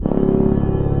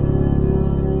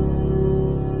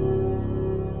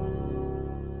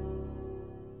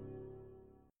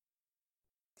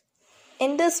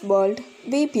In this world,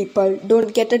 we people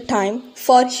don't get a time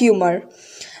for humor.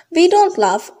 We don't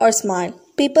laugh or smile.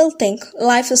 People think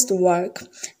life is to work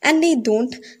and they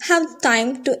don't have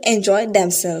time to enjoy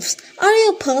themselves. Are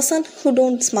you a person who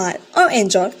don't smile or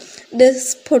enjoy?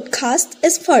 This podcast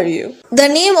is for you. The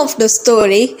name of the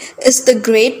story is The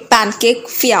Great Pancake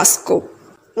Fiasco.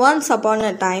 Once upon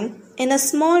a time, in a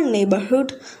small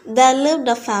neighborhood, there lived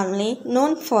a family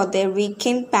known for their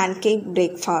weekend pancake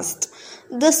breakfast.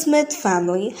 The Smith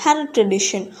family had a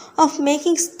tradition of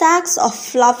making stacks of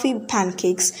fluffy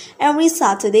pancakes every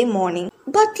Saturday morning.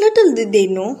 But little did they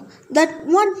know that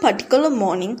one particular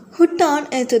morning would turn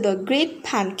into the Great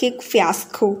Pancake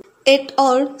Fiasco. It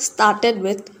all started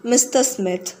with Mr.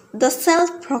 Smith, the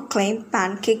self-proclaimed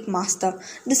pancake master,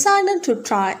 decided to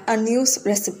try a new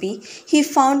recipe he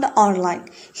found online.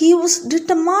 He was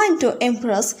determined to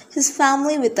impress his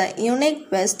family with a unique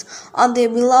twist on their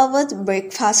beloved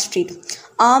breakfast treat.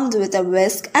 Armed with a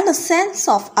whisk and a sense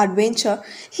of adventure,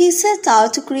 he set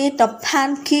out to create a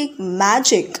pancake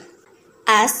magic.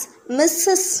 As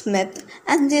Mrs. Smith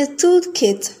and their two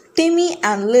kids, Timmy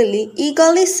and Lily,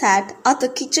 eagerly sat at the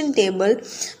kitchen table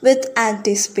with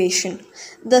anticipation.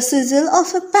 The sizzle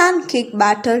of a pancake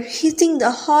batter hitting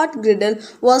the hot griddle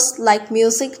was like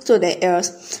music to their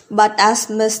ears. But as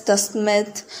Mr.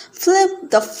 Smith flipped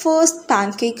the first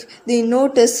pancake, they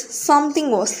noticed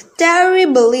something was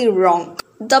terribly wrong.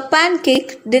 The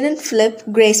pancake didn't flip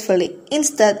gracefully.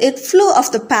 Instead, it flew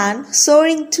off the pan,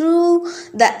 soaring through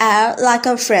the air like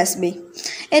a frisbee.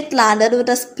 It landed with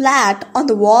a splat on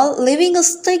the wall, leaving a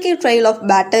sticky trail of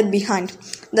batter behind.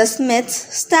 The Smiths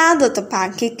stared at the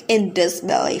pancake in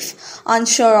disbelief,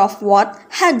 unsure of what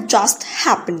had just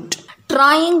happened.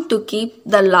 Trying to keep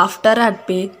the laughter at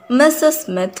bay, Mrs.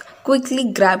 Smith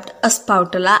quickly grabbed a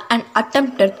spatula and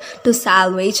attempted to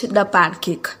salvage the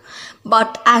pancake.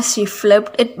 But as she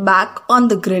flipped it back on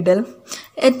the griddle,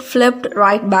 it flipped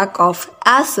right back off,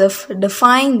 as if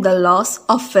defying the laws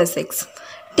of physics.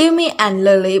 Timmy and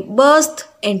Lily burst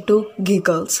into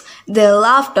giggles. Their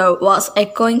laughter was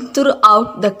echoing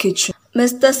throughout the kitchen.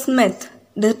 Mr. Smith,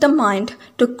 determined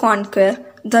to conquer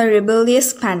the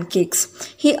rebellious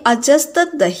pancakes, he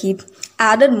adjusted the heat,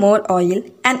 added more oil,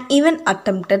 and even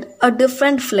attempted a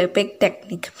different flipping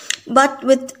technique. But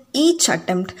with each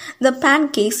attempt, the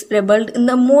pancakes rebelled in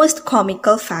the most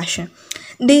comical fashion.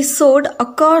 They soared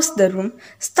across the room,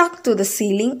 stuck to the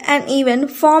ceiling, and even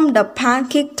formed a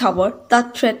pancake tower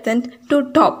that threatened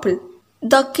to topple.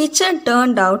 The kitchen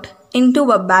turned out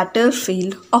into a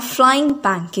battlefield of flying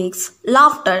pancakes,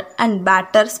 laughter, and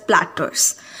batter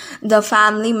splatters. The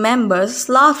family members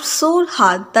laughed so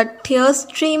hard that tears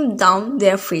streamed down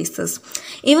their faces.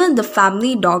 Even the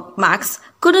family dog Max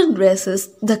couldn't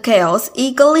resist the chaos,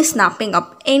 eagerly snapping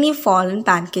up any fallen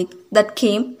pancake that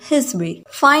came his way.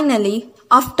 Finally,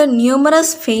 after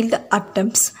numerous failed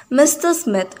attempts, Mr.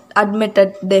 Smith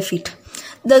admitted defeat.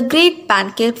 The Great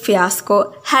Pancake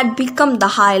Fiasco had become the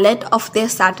highlight of their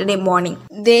Saturday morning.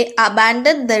 They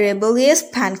abandoned the rebellious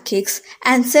pancakes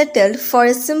and settled for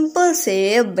a simple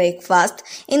cereal breakfast,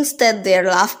 instead their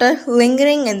laughter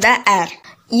lingering in the air.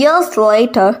 Years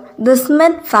later, the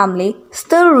Smith family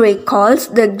still recalls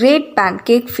the Great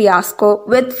Pancake Fiasco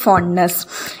with fondness.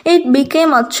 It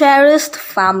became a cherished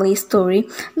family story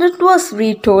that was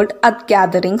retold at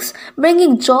gatherings,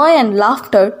 bringing joy and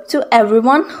laughter to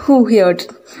everyone who heard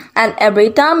it. And every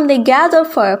time they gather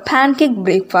for a pancake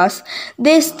breakfast,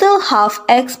 they still half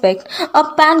expect a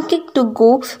pancake to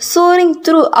go soaring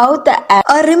throughout the air,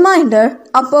 a reminder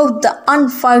about the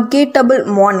unforgettable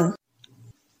morning.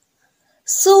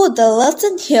 So the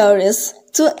lesson here is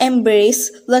to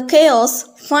embrace the chaos,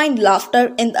 find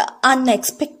laughter in the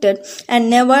unexpected, and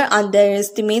never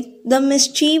underestimate the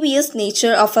mischievous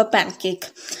nature of a pancake.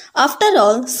 After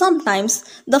all, sometimes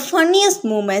the funniest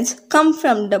moments come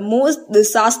from the most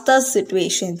disastrous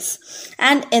situations.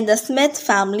 And in the Smith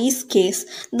family's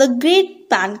case, the Great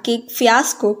Pancake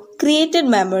Fiasco created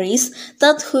memories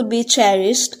that would be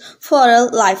cherished for a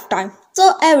lifetime.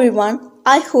 So everyone,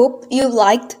 I hope you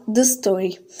liked this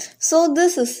story. So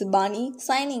this is Sibani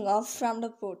signing off from the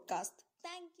podcast.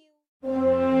 Thank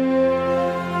you.